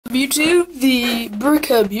YouTube, the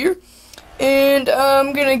TheBrickHub here, and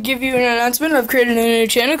I'm gonna give you an announcement. I've created a new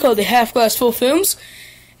channel called the Half Glass Full Films,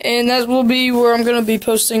 and that will be where I'm gonna be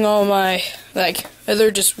posting all my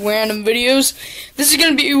other just random videos. This is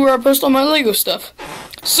gonna be where I post all my Lego stuff.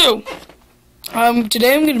 So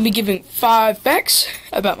today I'm gonna be giving 5 facts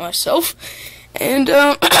about myself, and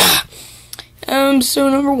so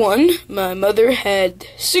number 1, my mother had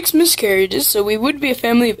 6 miscarriages, so we would be a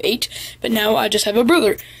family of 8, but now I just have a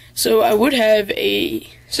brother. So I would have a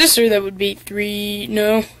sister that would be 3,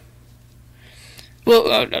 no.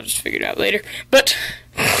 Well, I'll just figure it out later. But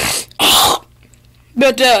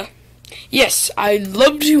yes, I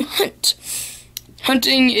love to hunt.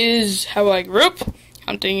 Hunting is how I grew up.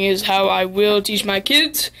 Hunting is how I will teach my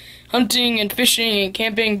kids. Hunting and fishing and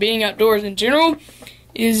camping, being outdoors in general,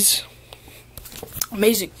 is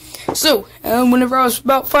amazing. So, whenever I was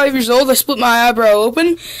about 5 years old, I split my eyebrow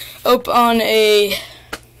open up on an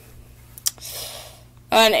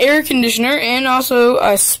air conditioner, and also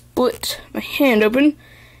I split my hand open.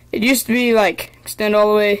 It used to be extend all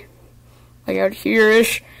the way out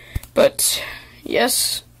here-ish, but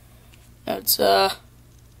yes, that's that.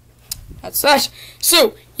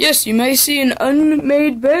 So yes, you may see an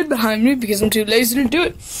unmade bed behind me because I'm too lazy to do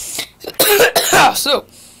it. So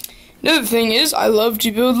another thing is, I love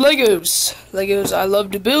to build Legos. I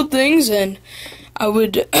love to build things, and I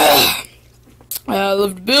would I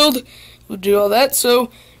love to build. We'll do all that.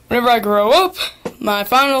 So whenever I grow up, my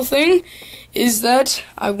final thing is that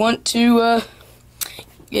I want to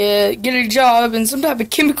get a job in some type of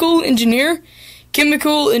chemical engineer,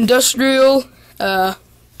 chemical, industrial,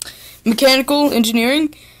 mechanical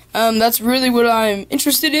engineering. That's really what I'm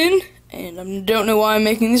interested in, and I don't know why I'm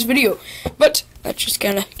making this video, but that's just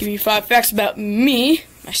gonna give you 5 facts about me,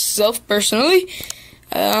 myself personally.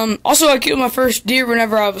 Also, I killed my first deer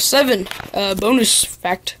whenever I was 7. Bonus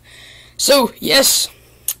fact. So yes.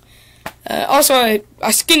 Also,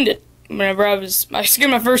 I skinned it whenever I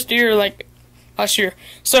skinned my first deer last year.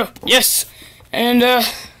 So yes. And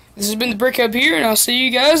this has been the TheBrickHub here, and I'll see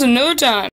you guys another time.